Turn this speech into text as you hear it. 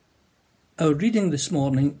Our reading this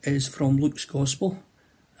morning is from Luke's Gospel,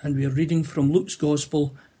 and we are reading from Luke's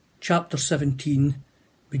Gospel, chapter 17,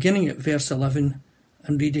 beginning at verse 11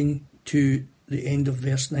 and reading to the end of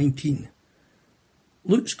verse 19.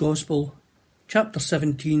 Luke's Gospel, chapter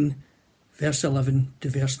 17, verse 11 to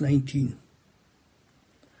verse 19.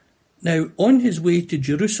 Now, on his way to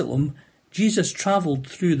Jerusalem, Jesus travelled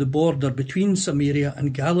through the border between Samaria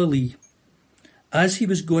and Galilee. As he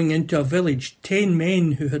was going into a village, 10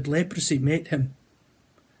 men who had leprosy met him.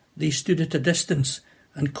 They stood at a distance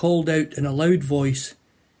and called out in a loud voice,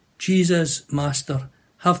 "Jesus, Master,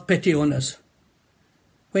 have pity on us."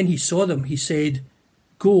 When he saw them, he said,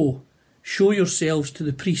 "Go, show yourselves to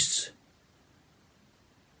the priests."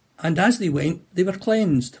 And as they went, they were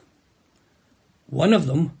cleansed. One of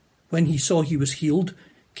them, when he saw he was healed,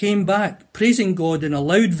 came back, praising God in a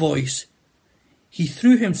loud voice. He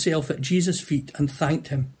threw himself at Jesus' feet and thanked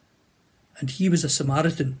him, and he was a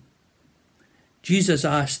Samaritan. Jesus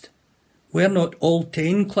asked, "Were not all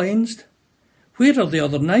 10 cleansed? Where are the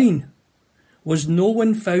other 9? Was no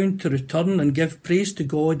one found to return and give praise to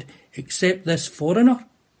God except this foreigner?"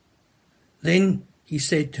 Then he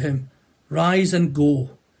said to him, "Rise and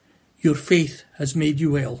go. Your faith has made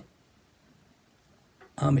you well."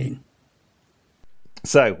 Amen.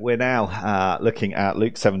 So we're now looking at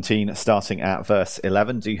Luke 17, starting at verse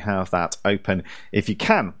 11. Do you have that open? If you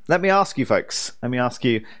can, let me ask you, folks. Let me ask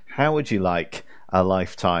you, how would you like a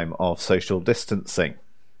lifetime of social distancing?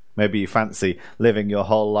 Maybe you fancy living your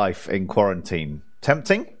whole life in quarantine.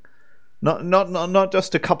 Tempting? Not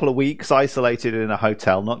just a couple of weeks isolated in a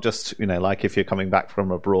hotel, not just, like if you're coming back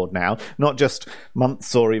from abroad now, not just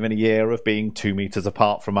months or even a year of being 2 meters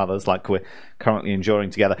apart from others like we're currently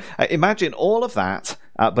enjoying together. Imagine all of that,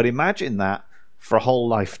 but imagine that for a whole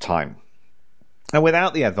lifetime. And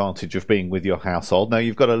without the advantage of being with your household. Now,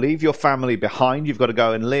 you've got to leave your family behind. You've got to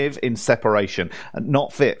go and live in separation,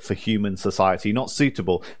 not fit for human society, not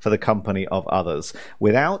suitable for the company of others,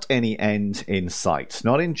 without any end in sight.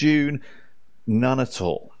 Not in June, none at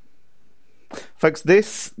all. Folks,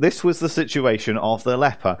 this was the situation of the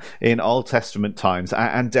leper in Old Testament times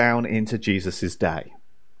and down into Jesus' day.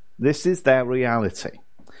 This is their reality.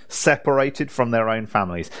 Separated from their own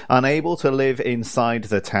families, unable to live inside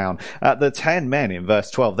the town. The 10 men in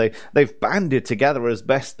verse 12, they've banded together as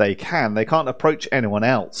best they can. They can't approach anyone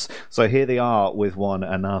else, so here they are with one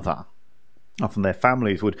another. Often their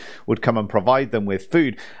families would come and provide them with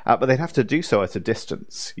food, but they'd have to do so at a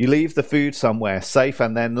distance. You leave the food somewhere safe,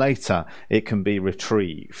 and then later it can be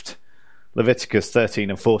retrieved. Leviticus 13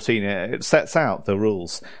 and 14, it sets out the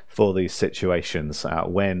rules for these situations,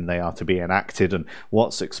 when they are to be enacted and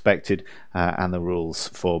what's expected, and the rules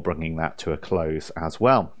for bringing that to a close as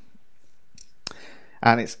well.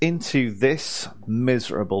 And it's into this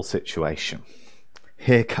miserable situation.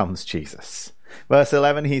 Here comes Jesus. Verse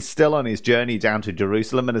 11, he's still on his journey down to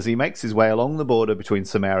Jerusalem, and as he makes his way along the border between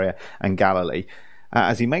Samaria and Galilee,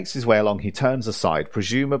 as he makes his way along, he turns aside,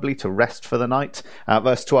 presumably to rest for the night.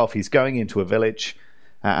 Verse 12, he's going into a village,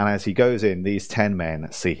 and as he goes in, these 10 men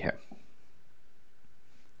see him.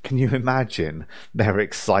 Can you imagine their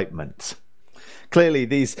excitement? Clearly,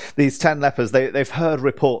 these 10 lepers, they've heard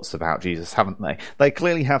reports about Jesus, haven't they? They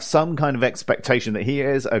clearly have some kind of expectation that he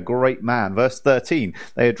is a great man. Verse 13,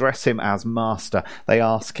 they address him as Master. They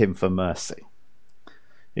ask him for mercy.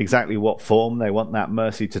 Exactly what form they want that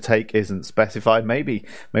mercy to take isn't specified. Maybe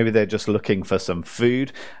they're just looking for some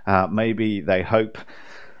food. Maybe they hope.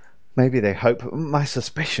 My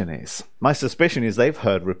suspicion is they've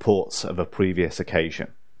heard reports of a previous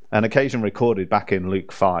occasion. An occasion recorded back in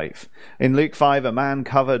Luke 5. In Luke 5, a man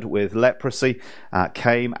covered with leprosy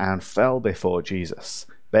came and fell before Jesus,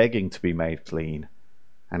 begging to be made clean,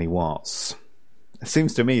 and he was. It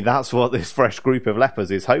seems to me that's what this fresh group of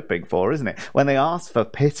lepers is hoping for, isn't it? When they ask for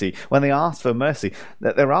pity, when they ask for mercy,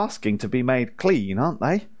 that they're asking to be made clean, aren't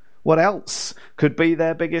they? What else could be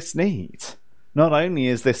their biggest need? Not only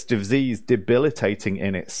is this disease debilitating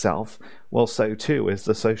in itself, well, so too is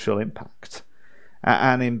the social impact.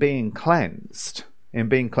 And in being cleansed,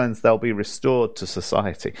 they'll be restored to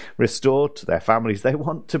society, restored to their families. They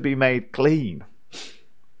want to be made clean.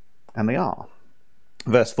 And they are.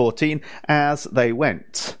 Verse 14, as they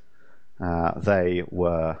went, they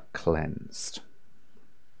were cleansed.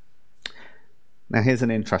 Now here's an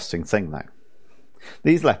interesting thing though.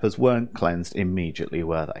 These lepers weren't cleansed immediately,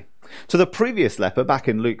 were they? To the previous leper back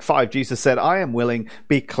in Luke 5, Jesus said, "I am willing,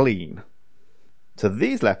 be clean." To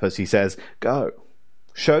these lepers he says, "Go,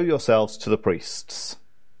 show yourselves to the priests."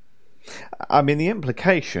 I mean, the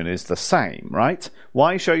implication is the same, right?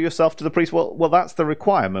 Why show yourself to the priest? Well, that's the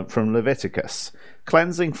requirement from Leviticus.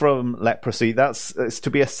 cleansing from leprosy, it's to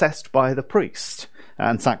be assessed by the priest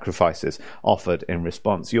and sacrifices offered in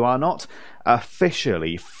response. You are not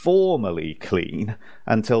officially, formally clean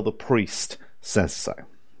until the priest says so.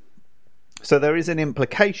 So there is an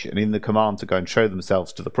implication in the command to go and show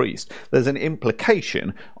themselves to the priest. There's an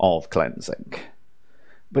implication of cleansing.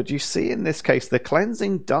 But you see, in this case, the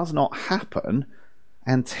cleansing does not happen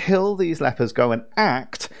until these lepers go and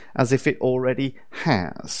act as if it already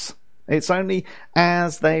has. It's only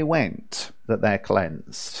as they went that they're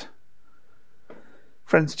cleansed.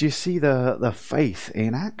 Friends, do you see the faith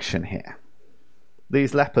in action here?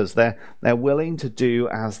 These lepers, they're willing to do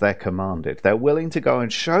as they're commanded. They're willing to go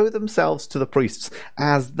and show themselves to the priests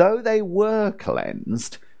as though they were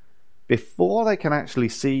cleansed before they can actually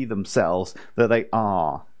see themselves that they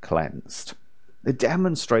are cleansed. They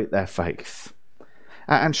demonstrate their faith.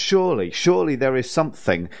 And surely there is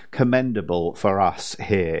something commendable for us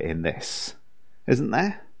here in this, isn't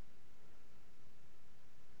there?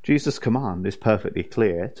 Jesus' command is perfectly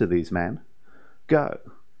clear to these men. Go,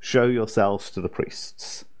 show yourselves to the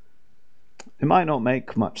priests. It might not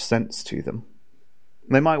make much sense to them.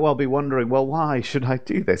 They might well be wondering, well, why should I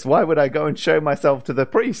do this? Why would I go and show myself to the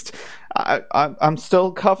priest? I'm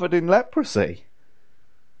still covered in leprosy.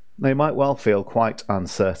 They might well feel quite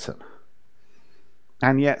uncertain.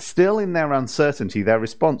 And yet, still in their uncertainty, their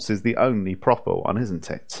response is the only proper one, isn't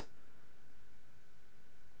it?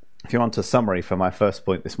 If you want a summary for my first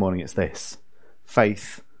point this morning, it's this.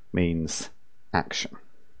 Faith means action.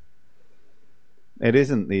 It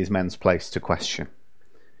isn't these men's place to question.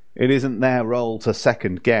 It isn't their role to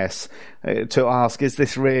second guess, to ask, is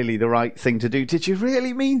this really the right thing to do? Did you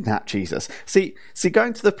really mean that, Jesus? See,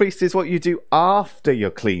 going to the priest is what you do after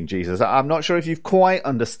you're clean, Jesus. I'm not sure if you've quite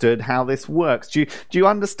understood how this works. Do you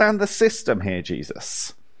understand the system here,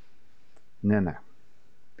 Jesus? No.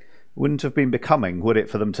 Wouldn't have been becoming, would it,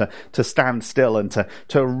 for them to stand still and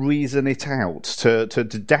to reason it out, to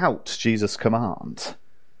doubt Jesus' command?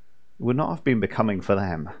 It would not have been becoming for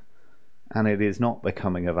them. And it is not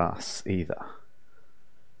becoming of us either.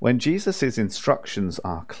 When Jesus' instructions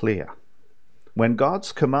are clear, when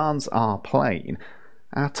God's commands are plain,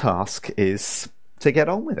 our task is to get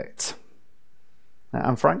on with it.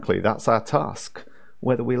 And frankly, that's our task,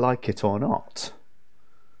 whether we like it or not.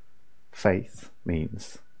 Faith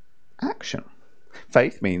means action.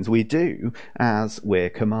 Faith means we do as we're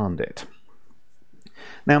commanded.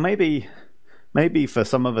 Now, maybe for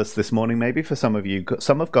some of us this morning, maybe for some of you,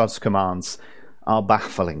 some of God's commands are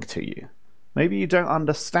baffling to you. Maybe you don't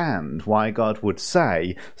understand why God would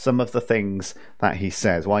say some of the things that he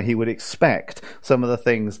says, why he would expect some of the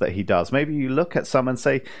things that he does. Maybe you look at some and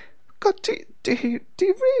say, God, do you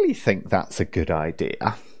really think that's a good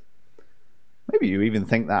idea? Maybe you even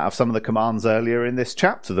think that of some of the commands earlier in this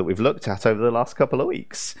chapter that we've looked at over the last couple of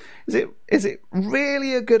weeks. Is it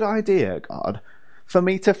really a good idea, God, for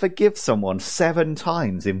me to forgive someone 7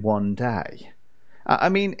 times in one day? I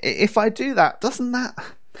mean, if I do that, doesn't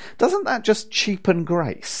that just cheapen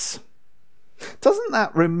grace? Doesn't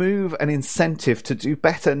that remove an incentive to do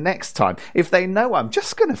better next time? If they know I'm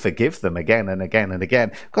just going to forgive them again and again and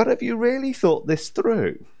again. God, have you really thought this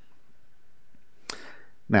through?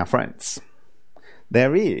 Now, friends,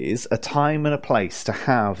 there is a time and a place to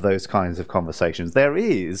have those kinds of conversations. There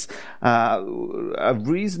is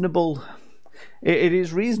It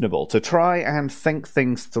is reasonable to try and think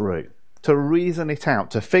things through, to reason it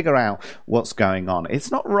out, to figure out what's going on.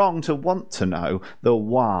 It's not wrong to want to know the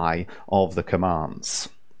why of the commands.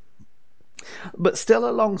 But still,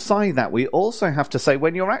 alongside that, we also have to say,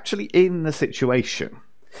 when you're actually in the situation,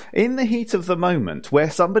 in the heat of the moment, where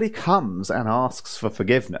somebody comes and asks for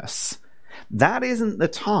forgiveness, that isn't the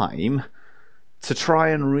time to try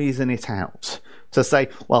and reason it out, to say,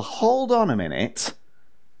 well, hold on a minute,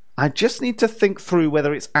 I just need to think through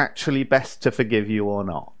whether it's actually best to forgive you or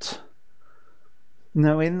not.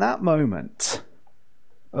 No, in that moment,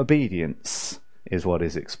 obedience is what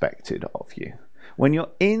is expected of you. When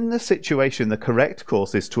you're in the situation, the correct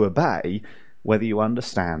course is to obey, whether you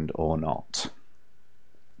understand or not.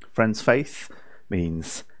 Friends, faith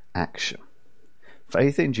means action.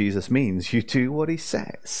 Faith in Jesus means you do what he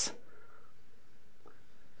says.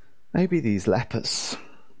 Maybe these lepers,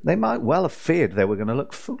 they might well have feared they were going to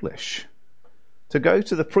look foolish. To go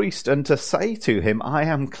to the priest and to say to him, I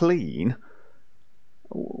am clean,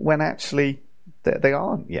 when actually they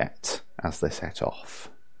aren't yet, as they set off.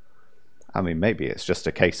 I mean, maybe it's just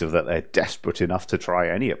a case of that they're desperate enough to try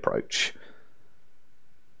any approach.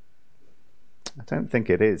 I don't think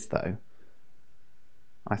it is, though.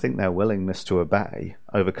 I think their willingness to obey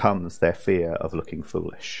overcomes their fear of looking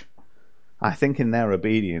foolish. I think in their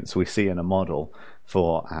obedience we see in a model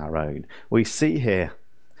for our own. We see here,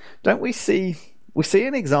 don't we see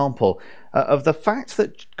an example of the fact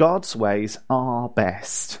that God's ways are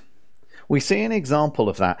best. We see an example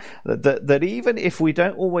of that even if we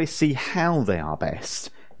don't always see how they are best,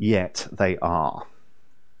 yet they are.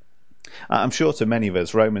 I'm sure to many of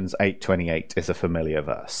us, Romans 8:28 is a familiar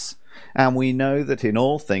verse. And we know that in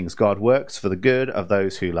all things God works for the good of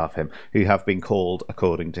those who love him, who have been called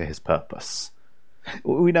according to his purpose.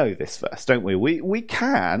 We know this verse, don't we? We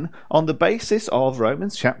can, on the basis of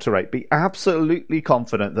Romans chapter 8, be absolutely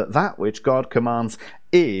confident that that which God commands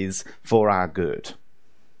is for our good.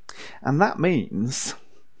 And that means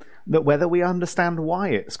that whether we understand why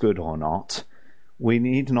it's good or not, we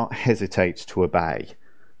need not hesitate to obey,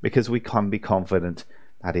 because we can be confident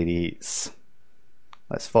that it is.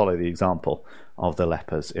 Let's follow the example of the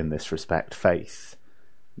lepers in this respect. Faith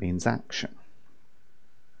means action.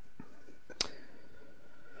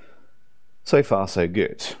 So far, so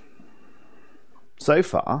good. So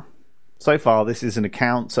far, this is an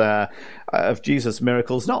account of Jesus'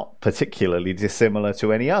 miracles not particularly dissimilar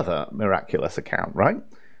to any other miraculous account, right?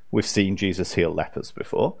 We've seen Jesus heal lepers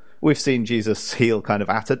before. We've seen Jesus heal kind of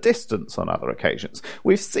at a distance on other occasions.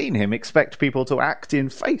 We've seen him expect people to act in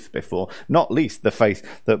faith before, not least the faith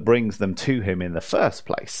that brings them to him in the first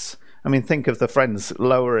place. I mean, think of the friends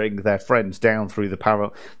lowering their friend down through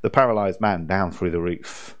the paralyzed man down through the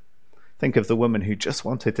roof. Think of the woman who just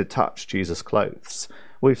wanted to touch Jesus' clothes.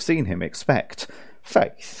 We've seen him expect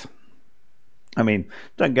faith. I mean,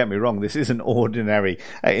 don't get me wrong, this isn't ordinary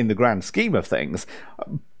in the grand scheme of things,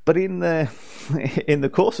 but in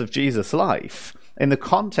the course of Jesus' life, in the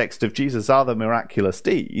context of Jesus' other miraculous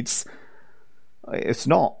deeds, it's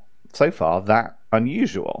not, so far, that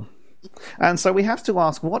unusual. And so we have to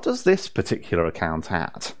ask, what does this particular account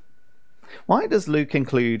add? Why does Luke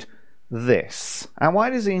include this? And why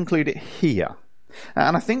does he include it here?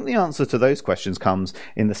 And I think the answer to those questions comes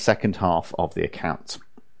in the second half of the account.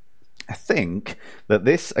 I think that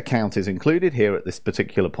this account is included here at this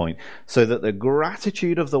particular point so that the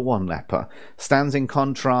gratitude of the one leper stands in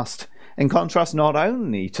contrast not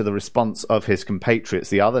only to the response of his compatriots,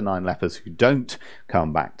 the other 9 lepers who don't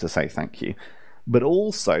come back to say thank you, but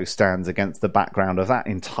also stands against the background of that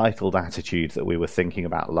entitled attitude that we were thinking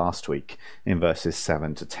about last week in verses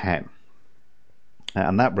 7 to 10.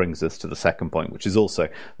 And that brings us to the second point, which is also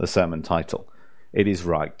the sermon title. It is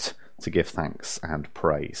right to give thanks and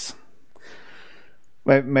praise.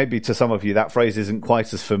 Maybe to some of you that phrase isn't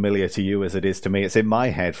quite as familiar to you as it is to me. It's in my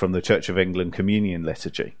head from the Church of England Communion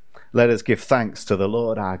Liturgy. Let us give thanks to the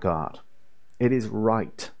Lord our God. It is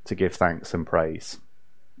right to give thanks and praise.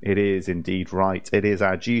 It is indeed right. It is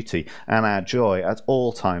our duty and our joy at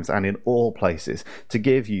all times and in all places to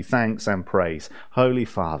give you thanks and praise, Holy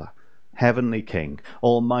Father, Heavenly King,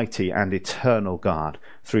 Almighty and Eternal God,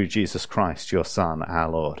 through Jesus Christ, your Son, our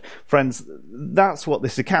Lord. Friends, that's what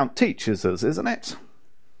this account teaches us, isn't it?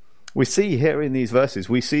 We see here in these verses,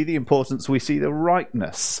 we see the importance, we see the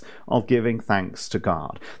rightness of giving thanks to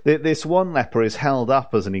God. This one leper is held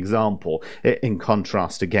up as an example in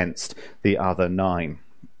contrast against the other 9.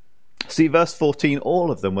 See, verse 14,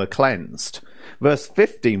 all of them were cleansed. Verse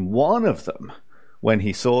 15, one of them, when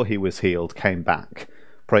he saw he was healed, came back,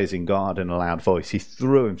 praising God in a loud voice. He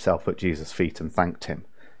threw himself at Jesus' feet and thanked him.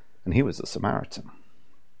 And he was a Samaritan.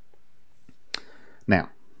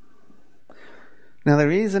 Now,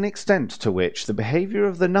 there is an extent to which the behaviour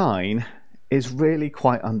of the 9 is really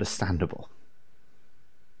quite understandable.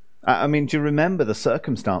 I mean, do you remember the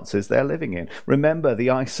circumstances they're living in? Remember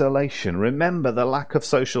the isolation. Remember the lack of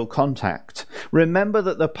social contact. Remember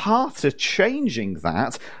that the path to changing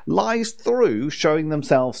that lies through showing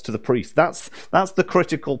themselves to the priest. That's the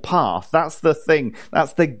critical path. That's the thing.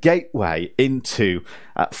 That's the gateway into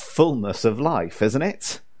fullness of life, isn't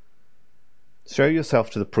it? Show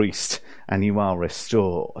yourself to the priest and you are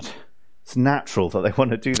restored. It's natural that they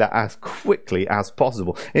want to do that as quickly as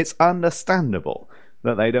possible. It's understandable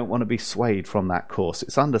that they don't want to be swayed from that course.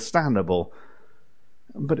 It's understandable,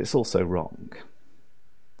 but it's also wrong.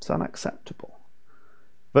 It's unacceptable.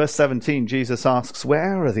 Verse 17, Jesus asks,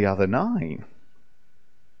 where are the other 9?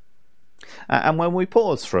 And when we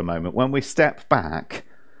pause for a moment, when we step back,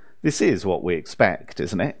 this is what we expect,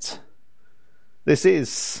 isn't it? This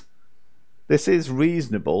is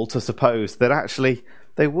reasonable to suppose that actually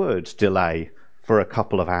they would delay for a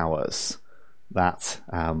couple of hours that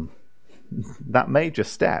major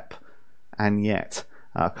step, and yet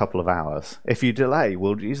a couple of hours. If you delay,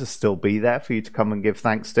 will Jesus still be there for you to come and give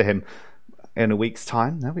thanks to him in a week's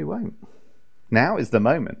time? No, he won't. Now is the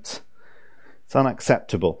moment. It's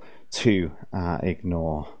unacceptable to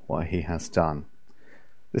ignore what he has done.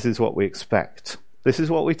 This is what we expect This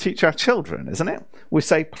is what we teach our children, isn't it? We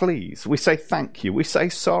say please, we say thank you, we say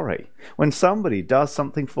sorry. When somebody does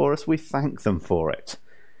something for us, we thank them for it.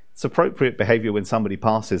 It's appropriate behaviour when somebody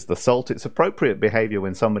passes the salt. It's appropriate behaviour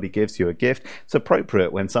when somebody gives you a gift. It's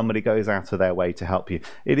appropriate when somebody goes out of their way to help you.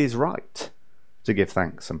 It is right to give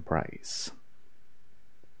thanks and praise.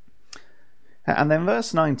 And then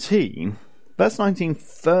verse 19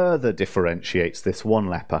 further differentiates this one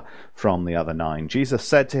leper from the other 9. Jesus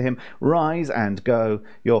said to him, "Rise and go,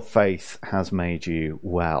 your faith has made you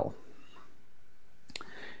well."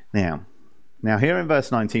 Now here in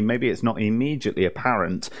verse 19, maybe it's not immediately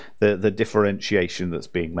apparent the differentiation that's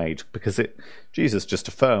being made, because Jesus just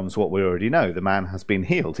affirms what we already know. The man has been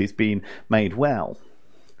healed. He's been made well.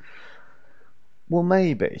 Well,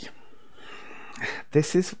 maybe.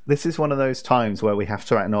 This is one of those times where we have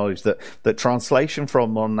to acknowledge that translation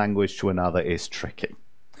from one language to another is tricky.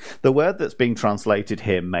 The word that's being translated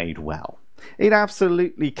here, made well, it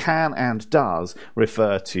absolutely can and does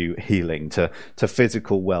refer to healing, to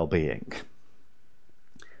physical well-being.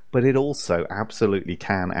 But it also absolutely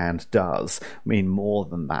can and does mean more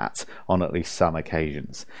than that on at least some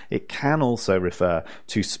occasions. It can also refer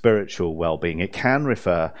to spiritual well-being. It can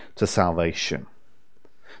refer to salvation.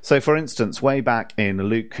 So, for instance, way back in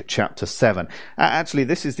Luke chapter 7, actually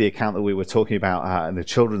this is the account that we were talking about in the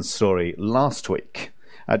children's story last week.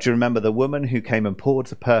 Do you remember the woman who came and poured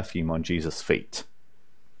the perfume on Jesus' feet?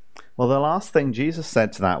 Well, the last thing Jesus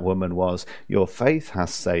said to that woman was, "Your faith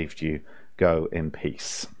has saved you. Go in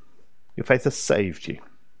peace." Your faith has saved you.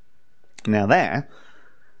 Now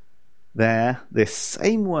this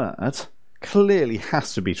same word clearly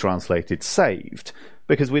has to be translated saved,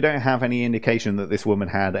 because we don't have any indication that this woman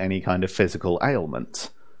had any kind of physical ailment.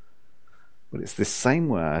 But it's this same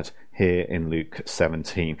word here in Luke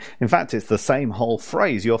 17. In fact, it's the same whole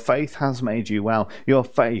phrase. Your faith has made you well. Your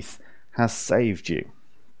faith has saved you.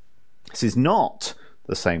 This is not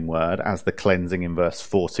the same word as the cleansing in verse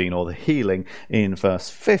 14 or the healing in verse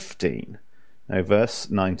 15. No, verse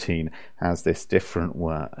 19 has this different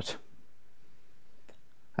word.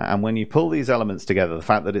 And when you pull these elements together, the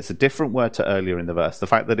fact that it's a different word to earlier in the verse, the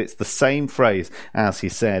fact that it's the same phrase as he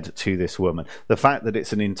said to this woman, the fact that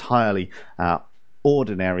it's an entirely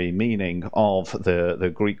ordinary meaning of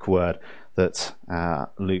the Greek word that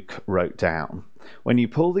Luke wrote down, when you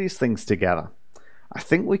pull these things together, I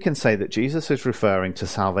think we can say that Jesus is referring to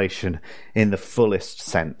salvation in the fullest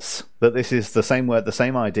sense. That this is the same word, the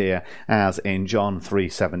same idea as in John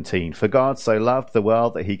 3:17. "For God so loved the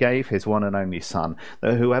world that he gave his one and only Son,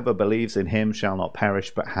 that whoever believes in him shall not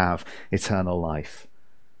perish but have eternal life.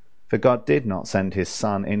 For God did not send his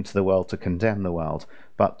Son into the world to condemn the world,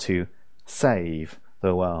 but to save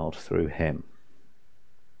the world through him."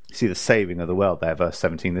 See the saving of the world there, verse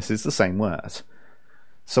 17. This is the same word.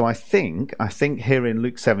 So I think here in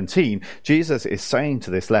Luke 17, Jesus is saying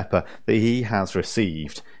to this leper that he has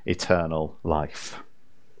received eternal life.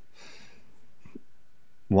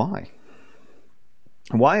 Why?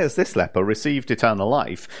 Why has this leper received eternal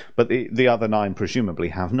life, but the other 9 presumably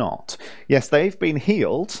have not? Yes, they've been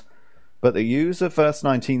healed, but the use of verse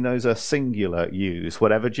 19, those are singular use.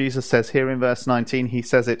 Whatever Jesus says here in verse 19, he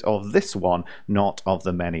says it of this one, not of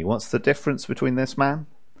the many. What's the difference between this man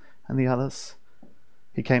and the others?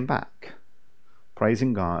 He came back,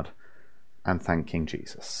 praising God and thanking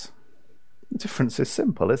Jesus. The difference is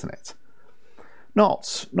simple, isn't it?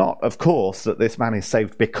 Not, of course, that this man is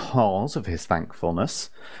saved because of his thankfulness,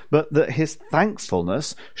 but that his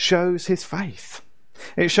thankfulness shows his faith.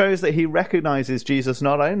 It shows that he recognizes Jesus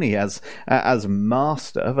not only as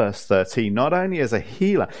master, verse 13, not only as a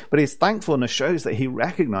healer, but his thankfulness shows that he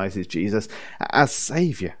recognizes Jesus as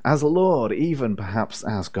Saviour, as Lord, even perhaps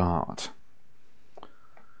as God.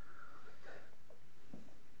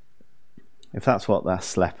 If that's what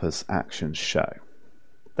this leper's actions show,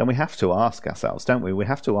 then we have to ask ourselves, don't we? We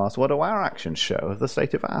have to ask, what do our actions show of the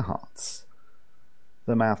state of our hearts?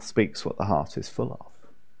 The mouth speaks what the heart is full of.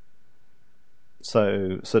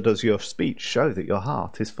 So does your speech show that your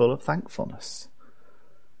heart is full of thankfulness?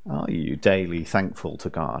 Are you daily thankful to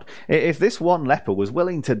God? If this one leper was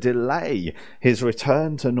willing to delay his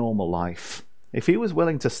return to normal life, if he was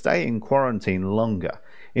willing to stay in quarantine longer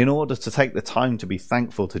in order to take the time to be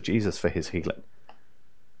thankful to Jesus for his healing,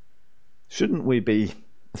 shouldn't we be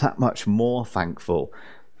that much more thankful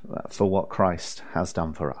for what Christ has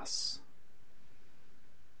done for us?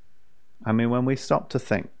 I mean, when we stop to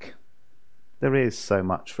think, there is so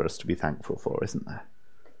much for us to be thankful for, isn't there?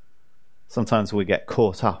 Sometimes we get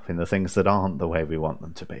caught up in the things that aren't the way we want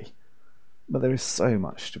them to be. But there is so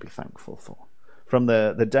much to be thankful for from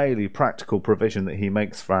the daily practical provision that he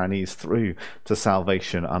makes for our needs through to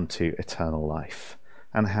salvation unto eternal life.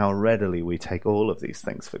 And how readily we take all of these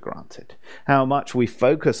things for granted. How much we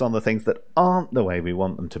focus on the things that aren't the way we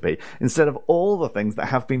want them to be, instead of all the things that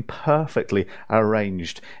have been perfectly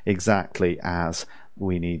arranged exactly as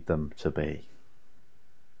we need them to be.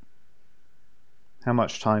 How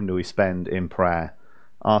much time do we spend in prayer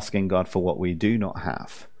asking God for what we do not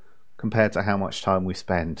have, compared to how much time we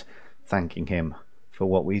spend thanking him for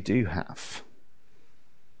what we do have?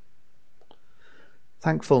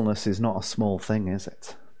 Thankfulness is not a small thing, is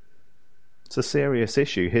it? It's a serious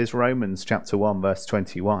issue. Here's Romans chapter 1, verse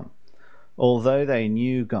 21. Although they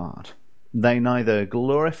knew God, they neither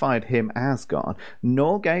glorified him as God,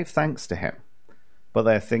 nor gave thanks to him. But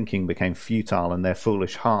their thinking became futile, and their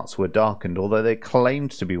foolish hearts were darkened. Although they claimed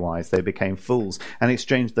to be wise, they became fools, and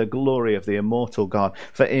exchanged the glory of the immortal God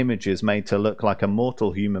for images made to look like a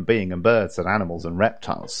mortal human being, and birds and animals and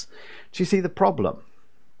reptiles. Do you see the problem?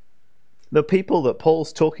 The people that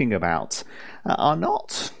Paul's talking about are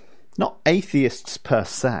not atheists per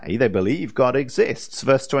se. They believe God exists.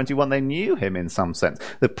 Verse 21, they knew him in some sense.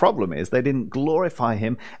 The problem is they didn't glorify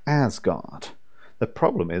him as God. The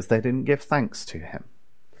problem is they didn't give thanks to him.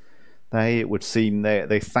 It would seem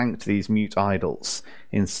they thanked these mute idols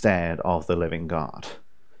instead of the living God.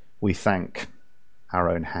 We thank our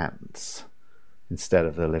own hands instead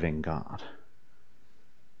of the living God.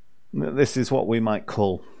 This is what we might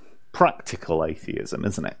call practical atheism,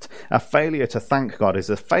 isn't it? A failure to thank God is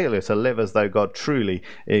a failure to live as though God truly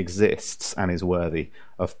exists and is worthy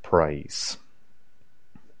of praise.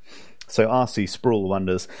 So R.C. Sproul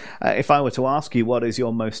wonders, if I were to ask you what is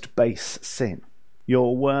your most base sin,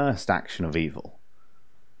 your worst action of evil,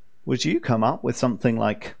 would you come up with something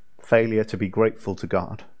like failure to be grateful to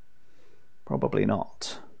God? Probably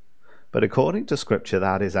not. But according to Scripture,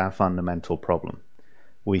 that is our fundamental problem.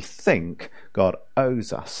 We think God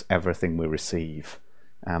owes us everything we receive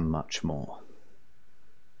and much more.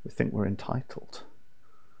 We think we're entitled.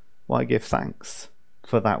 Why give thanks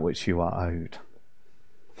for that which you are owed?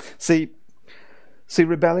 See,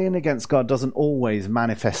 rebellion against God doesn't always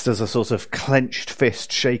manifest as a sort of clenched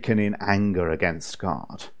fist shaken in anger against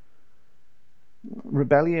God.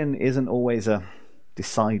 Rebellion isn't always a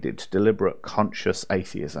decided, deliberate, conscious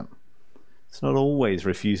atheism. It's not always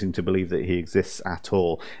refusing to believe that he exists at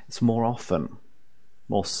all. It's more often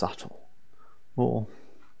more subtle, more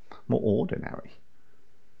ordinary.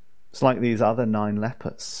 It's like these other 9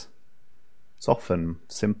 lepers. It's often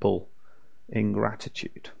simple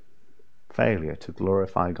ingratitude, failure to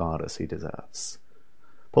glorify God as he deserves.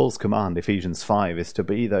 Paul's command, Ephesians 5, is to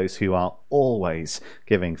be those who are always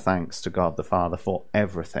giving thanks to God the Father for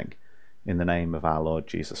everything in the name of our Lord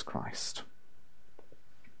Jesus Christ.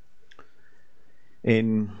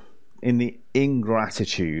 In the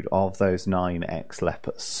ingratitude of those 9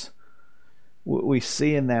 ex-lepers, we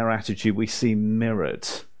see in their attitude, we see mirrored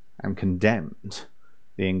and condemned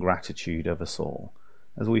the ingratitude of us all,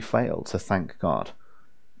 as we fail to thank God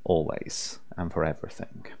always and for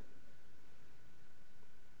everything.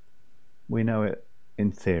 We know it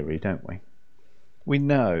in theory, don't we? We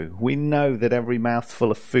know that every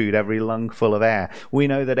mouthful of food, every lungful of air, we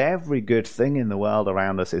know that every good thing in the world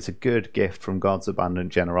around us is a good gift from God's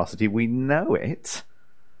abundant generosity. We know it,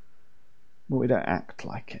 but we don't act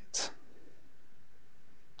like it.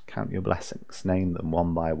 Count your blessings, name them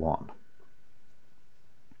one by one.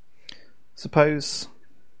 Suppose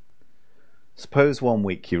one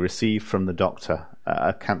week you receive from the doctor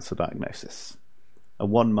a cancer diagnosis, a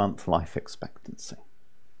 1-month life expectancy.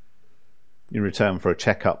 You return for a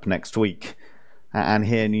checkup next week and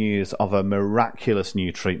hear news of a miraculous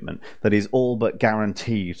new treatment that is all but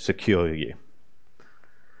guaranteed to cure you.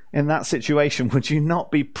 In that situation, would you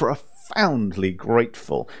not be profoundly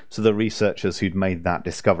grateful to the researchers who'd made that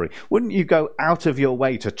discovery? Wouldn't you go out of your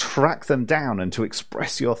way to track them down and to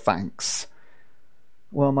express your thanks?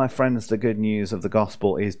 Well, my friends, the good news of the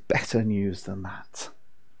gospel is better news than that.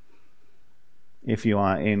 If you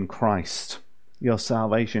are in Christ, your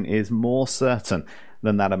salvation is more certain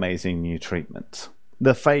than that amazing new treatment.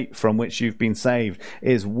 The fate from which you've been saved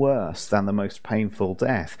is worse than the most painful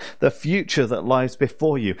death. The future that lies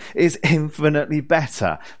before you is infinitely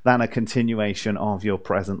better than a continuation of your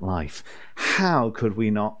present life. How could we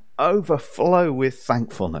not overflow with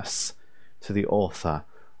thankfulness to the author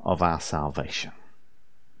of our salvation?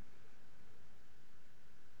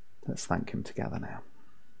 Let's thank him together now.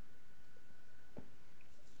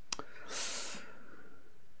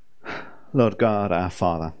 Lord God, our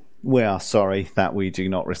Father, we are sorry that we do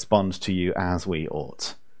not respond to you as we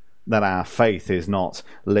ought, that our faith is not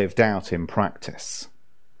lived out in practice.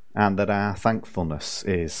 and that our thankfulness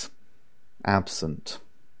is absent,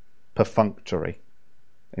 perfunctory,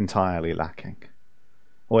 entirely lacking.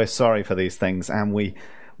 We're sorry for these things, and we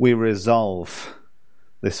resolve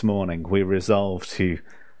this morning, we resolve to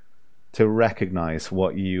recognize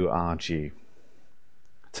what you are due,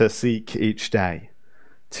 to seek each day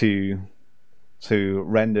to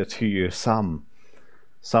render to you some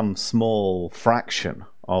small fraction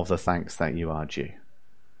of the thanks that you are due,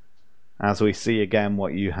 as we see again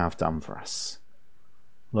what you have done for us.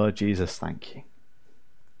 Lord Jesus, thank you.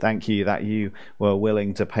 Thank you that you were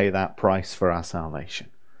willing to pay that price for our salvation.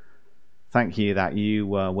 Thank you that you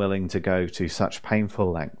were willing to go to such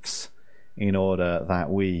painful lengths in order that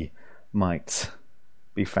we might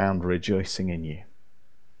be found rejoicing in you.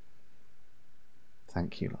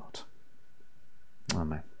 Thank you, Lord.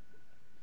 Amen.